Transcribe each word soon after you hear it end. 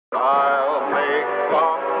I'll make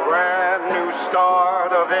a brand new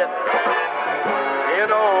start of it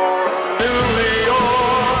in old New York.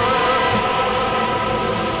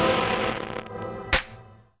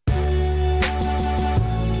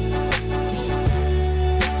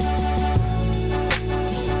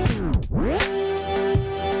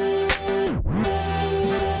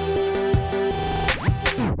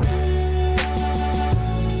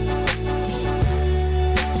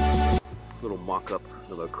 Little mock-up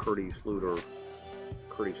of a Schluter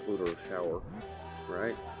shower,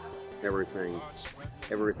 right? Everything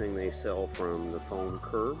they sell, from the foam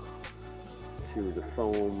curve to the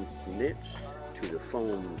foam niche to the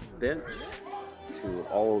foam bench to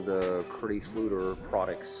all of the Schluter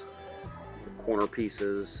products, the corner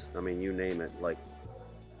pieces. I mean, you name it. Like,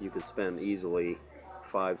 you could spend easily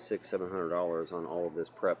 $500, $600, $700 on all of this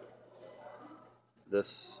prep.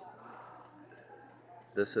 This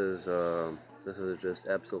is just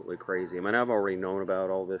absolutely crazy. I mean, I've already known about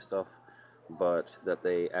all this stuff, but that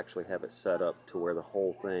they actually have it set up to where the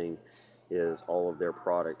whole thing is all of their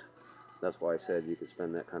product. That's why I said you could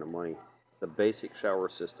spend that kind of money. The basic shower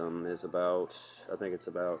system is about, I think it's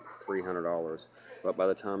about $300. But by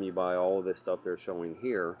the time you buy all of this stuff they're showing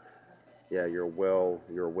here, yeah, you're well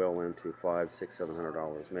into $500, $600,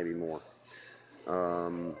 $700, maybe more.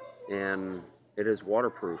 And it is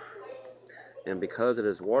waterproof. And because it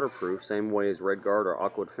is waterproof, same way as Red Guard or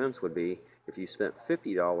Aqua Defense would be, if you spent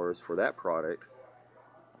 $50 for that product,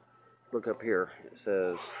 look up here, it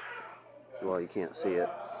says, well, you can't see it,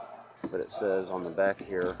 but it says on the back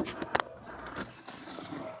here,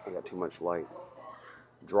 I got too much light,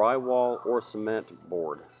 drywall or cement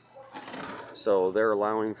board. So they're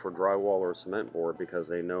allowing for drywall or cement board because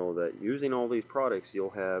they know that using all these products,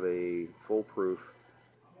 you'll have a foolproof,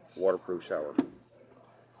 waterproof shower.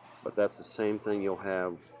 But that's the same thing you'll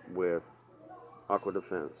have with Aqua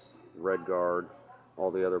Defense, Red Guard,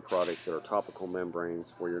 all the other products that are topical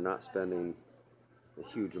membranes, where you're not spending a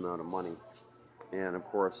huge amount of money. And of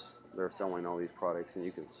course, they're selling all these products, and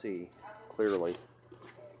you can see clearly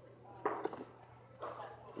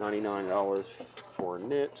 $99 for a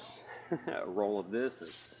niche. A roll of this is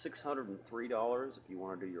 $603 if you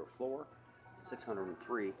want to do your floor.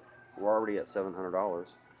 $603. We're already at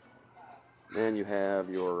 $700. Then you have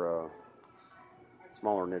your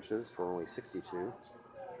smaller niches for only $62.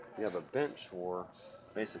 You have a bench for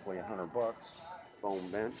basically $100, foam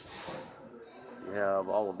bench. You have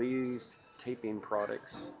all of these taping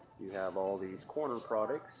products. You have all these corner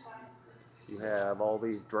products. You have all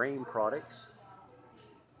these drain products.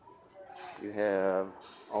 You have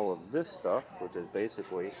all of this stuff, which is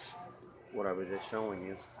basically what I was just showing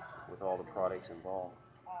you with all the products involved.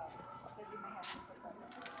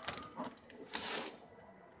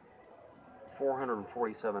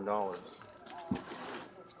 $447,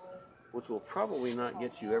 which will probably not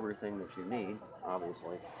get you everything that you need,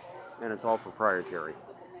 obviously, and it's all proprietary.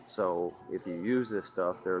 So if you use this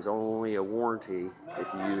stuff, there's only a warranty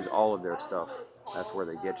if you use all of their stuff. That's where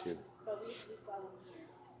they get you.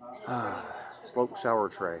 Slope shower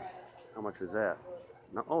tray. How much is that?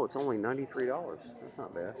 No, oh, it's only $93. That's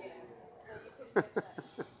not bad.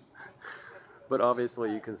 But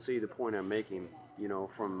obviously you can see the point I'm making, you know,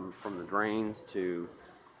 from the drains to,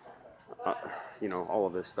 you know, all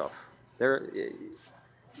of this stuff.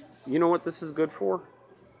 You know what this is good for?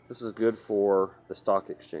 This is good for the stock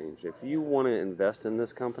exchange. If you want to invest in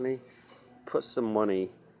this company, put some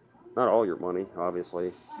money, not all your money,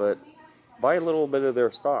 obviously, but buy a little bit of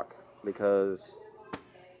their stock, because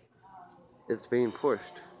it's being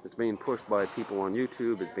pushed. It's being pushed by people on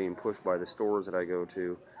YouTube. It's being pushed by the stores that I go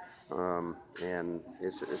to. And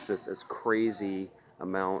it's crazy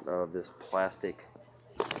amount of this plastic,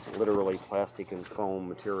 literally plastic and foam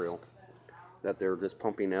material that they're just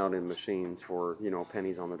pumping out in machines for, you know,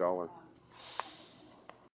 pennies on the dollar.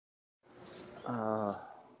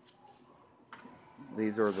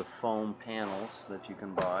 These are the foam panels that you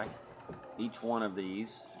can buy. Each one of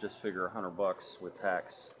these, just figure $100 with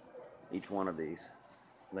tax. Each one of these.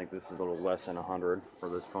 I think this is a little less than 100 for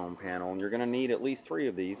this foam panel, and you're going to need at least 3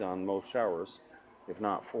 of these on most showers, if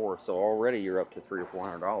not 4. So already you're up to $300 or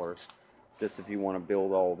 $400 just if you want to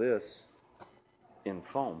build all this in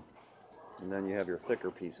foam. And then you have your thicker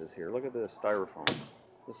pieces here. Look at this styrofoam.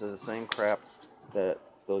 This is the same crap that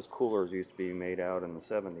those coolers used to be made out in the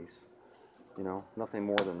 70s. You know, nothing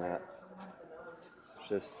more than that. It's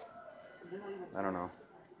just, I don't know.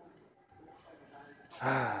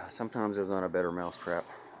 Sometimes there's not a better mousetrap.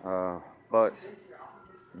 But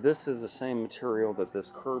this is the same material that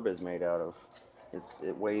this curb is made out of.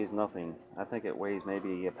 It weighs nothing. I think it weighs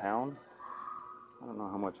maybe a pound. I don't know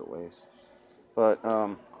how much it weighs. But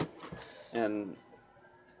and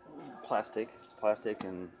plastic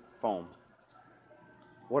and foam.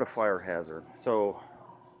 What a fire hazard. So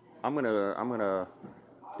I'm gonna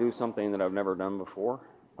do something that I've never done before.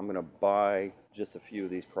 I'm gonna buy just a few of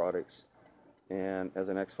these products, and as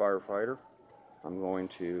an ex-firefighter, I'm going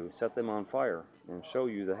to set them on fire and show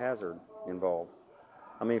you the hazard involved.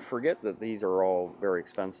 I mean, forget that these are all very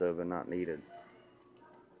expensive and not needed.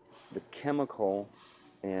 The chemical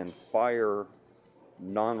and fire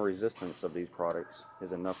non-resistance of these products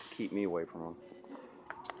is enough to keep me away from them.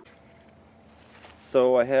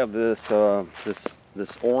 So I have this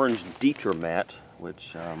this orange Dieter mat,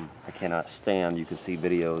 which I cannot stand. You can see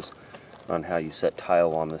videos on how you set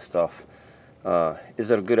tile on this stuff. Is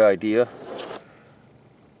it a good idea?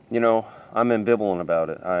 You know, I'm ambivalent about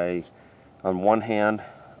it. On one hand,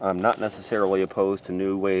 I'm not necessarily opposed to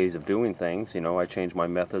new ways of doing things. You know, I change my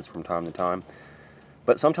methods from time to time.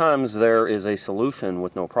 But sometimes there is a solution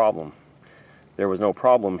with no problem. There was no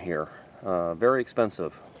problem here. Very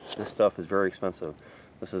expensive. This stuff is very expensive.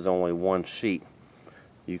 This is only one sheet.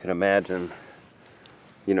 You can imagine,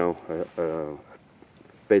 you know,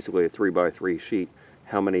 basically a 3x3 sheet,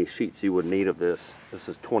 how many sheets you would need of this. This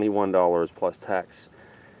is $21 plus tax.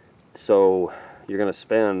 So you're going to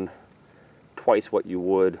spend twice what you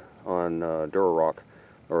would on Durarock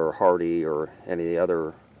or Hardy or any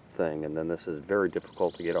other thing, and then this is very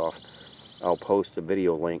difficult to get off. I'll post a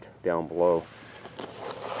video link down below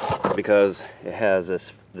because it has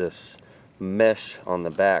this mesh on the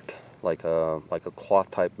back, like a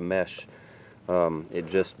cloth type mesh. It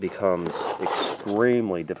just becomes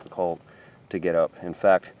extremely difficult to get up. In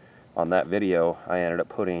fact, on that video I ended up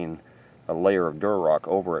putting a layer of Durarock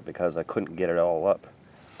over it because I couldn't get it all up.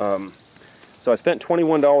 So I spent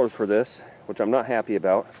 $21 for this, which I'm not happy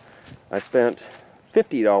about. I spent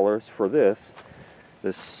 $50 for this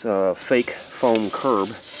fake foam curb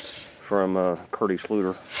from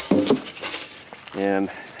Schluter. And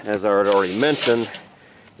as I had already mentioned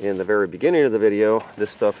in the very beginning of the video,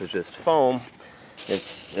 this stuff is just foam.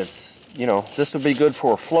 It's you know, this would be good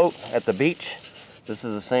for a float at the beach. This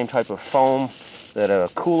is the same type of foam that a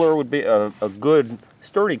cooler would be, a good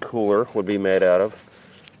sturdy cooler would be made out of.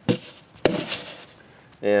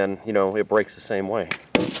 And you know, it breaks the same way.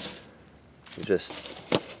 It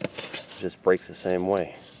just breaks the same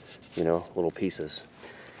way, you know, little pieces.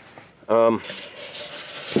 I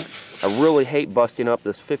really hate busting up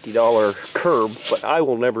this $50 curb, but I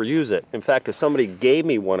will never use it. In fact, if somebody gave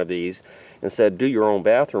me one of these and said do your own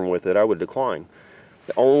bathroom with it, I would decline.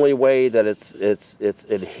 The only way that it's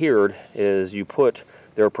adhered is you put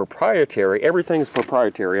their proprietary, everything's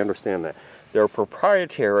proprietary, understand that. Their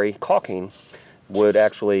proprietary caulking would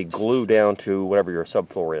actually glue down to whatever your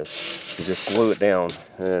subfloor is. You just glue it down,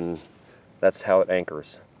 and that's how it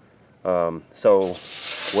anchors. So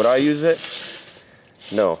would I use it?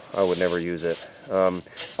 No, I would never use it. I'm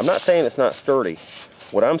not saying it's not sturdy.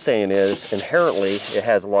 What I'm saying is inherently it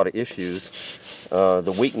has a lot of issues.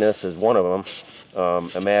 The weakness is one of them.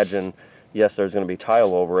 Imagine, yes, there's going to be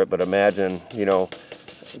tile over it, but imagine, you know,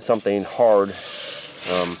 something hard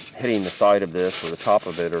hitting the side of this or the top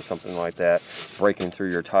of it or something like that, breaking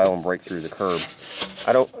through your tile and break through the curb.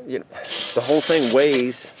 You know, the whole thing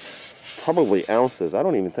weighs probably ounces. I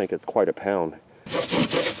don't even think it's quite a pound.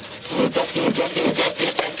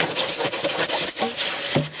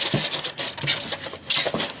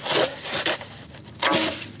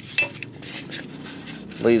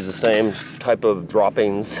 Leaves the same type of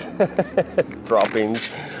droppings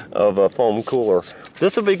of a foam cooler.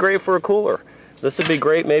 This would be great for a cooler. This would be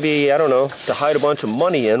great, maybe, I don't know, to hide a bunch of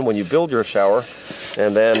money in when you build your shower,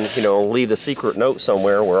 and then, you know, leave a secret note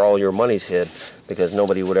somewhere where all your money's hid, because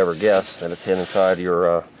nobody would ever guess that it's hid inside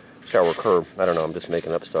your shower curb. I don't know, I'm just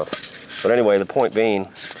making up stuff. But anyway, the point being,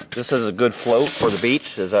 this is a good float for the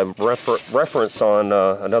beach, as I've referenced on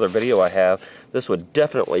another video I have. This would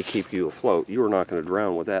definitely keep you afloat. You are not going to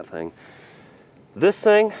drown with that thing. This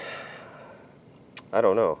thing, I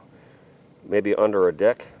don't know, maybe under a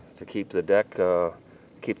deck to keep the deck,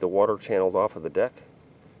 keep the water channeled off of the deck,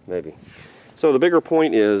 maybe. So the bigger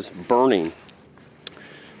point is burning.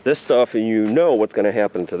 This stuff, and you know what's going to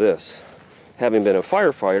happen to this. Having been a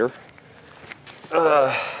firefighter,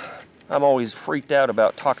 I'm always freaked out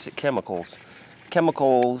about toxic chemicals.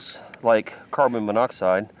 Chemicals like carbon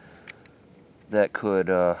monoxide that could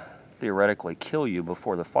theoretically kill you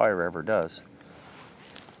before the fire ever does.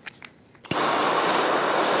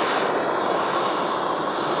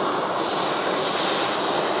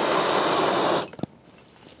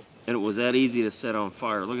 And it was that easy to set on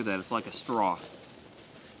fire. Look at that, it's like a straw.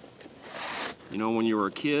 You know, when you were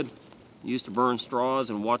a kid, you used to burn straws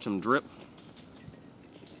and watch them drip.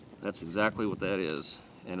 That's exactly what that is.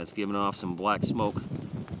 And it's giving off some black smoke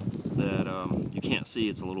that you can't see.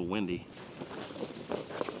 It's a little windy.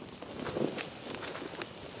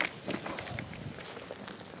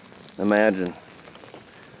 Imagine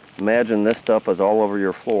this stuff is all over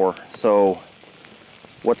your floor. So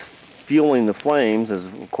what's fueling the flames is,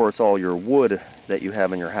 of course, all your wood that you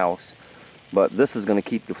have in your house. But this is going to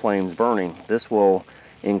keep the flames burning. This will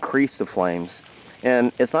increase the flames.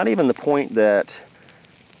 And it's not even the point that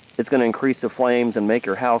it's going to increase the flames and make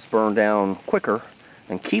your house burn down quicker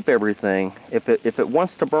and keep everything. If it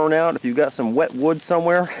wants to burn out, if you've got some wet wood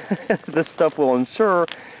somewhere, this stuff will ensure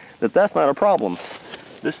that that's not a problem.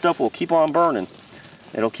 This stuff will keep on burning.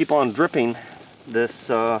 It'll keep on dripping this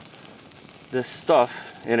this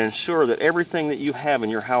stuff and ensure that everything that you have in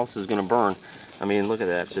your house is going to burn. I mean, look at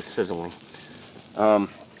that, it's just sizzling.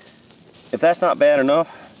 If that's not bad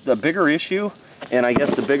enough, the bigger issue, and I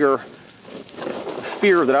guess the bigger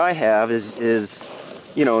fear that I have is,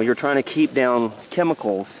 you know, you're trying to keep down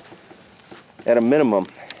chemicals at a minimum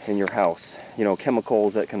in your house. You know,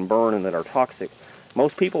 chemicals that can burn and that are toxic.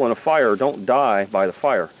 Most people in a fire don't die by the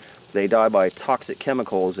fire. They die by toxic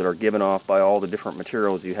chemicals that are given off by all the different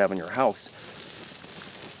materials you have in your house.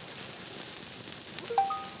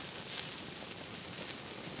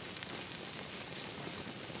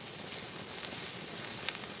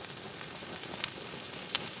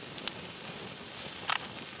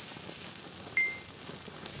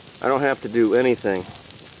 I don't have to do anything.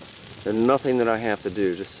 There's nothing that I have to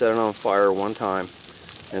do. Just set it on fire one time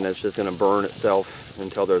and it's just going to burn itself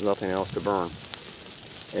until there's nothing else to burn.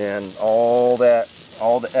 And all the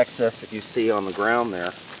excess that you see on the ground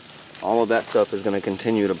there, all of that stuff is going to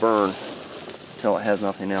continue to burn until it has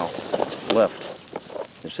nothing else left.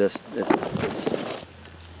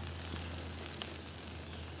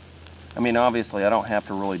 I mean, obviously I don't have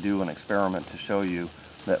to really do an experiment to show you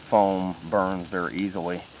that foam burns very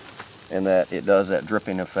easily and that it does that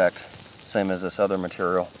dripping effect, same as this other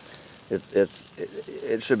material.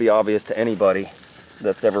 It should be obvious to anybody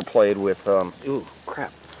that's ever played with, ooh,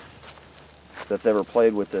 crap. That's ever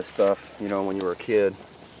played with this stuff, you know, when you were a kid.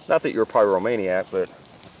 Not that you're a pyromaniac, but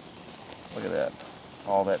look at that.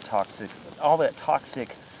 All that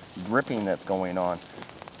toxic dripping that's going on.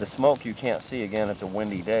 The smoke you can't see, again, it's a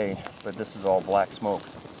windy day, but this is all black smoke.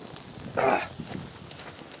 Ah.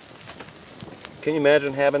 Can you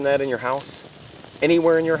imagine having that in your house?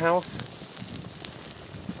 Anywhere in your house?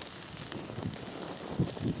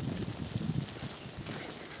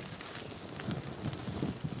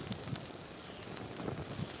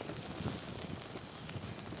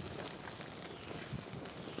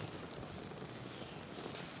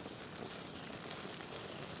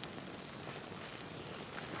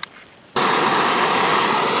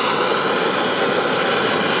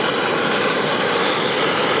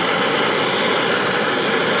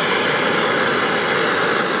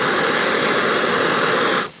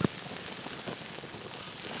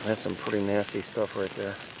 That's some pretty nasty stuff right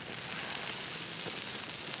there.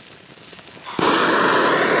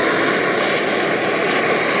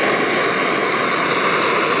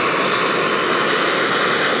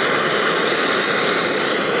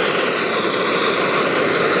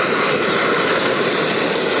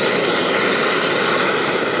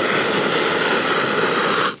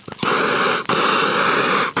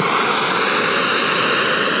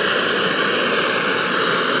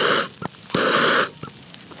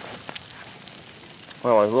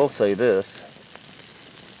 Well, I will say this,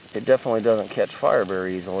 it definitely doesn't catch fire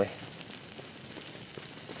very easily,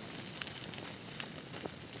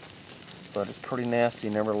 but it's pretty nasty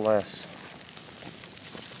nevertheless.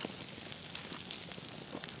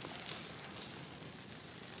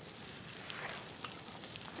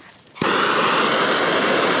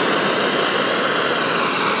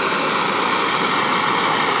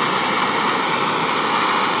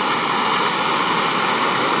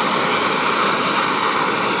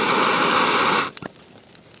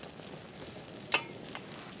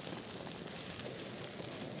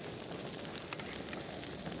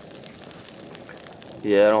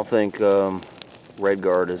 Yeah, I don't think Red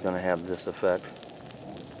Guard is going to have this effect.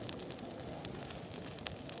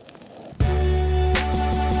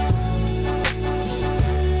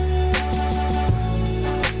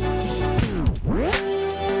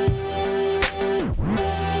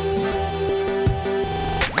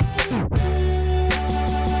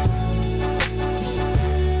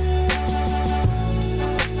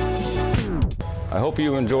 I hope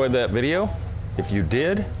you enjoyed that video. If you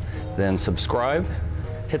did, then subscribe.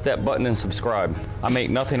 Hit that button and subscribe. I make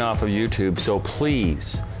nothing off of YouTube, so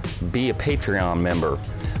please be a Patreon member.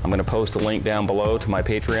 I'm going to post a link down below to my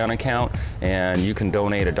Patreon account, and you can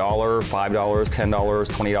donate $1, $5, $10,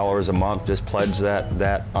 $20 a month. Just pledge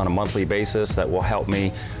that on a monthly basis. That will help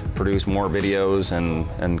me produce more videos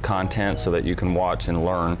and content so that you can watch and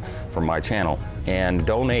learn from my channel. And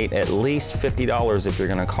donate at least $50 if you're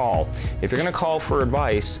going to call. If you're going to call for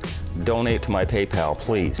advice, donate to my PayPal,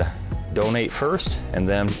 please. Donate first, and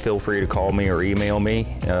then feel free to call me or email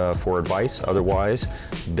me for advice. Otherwise,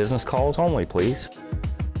 business calls only, please.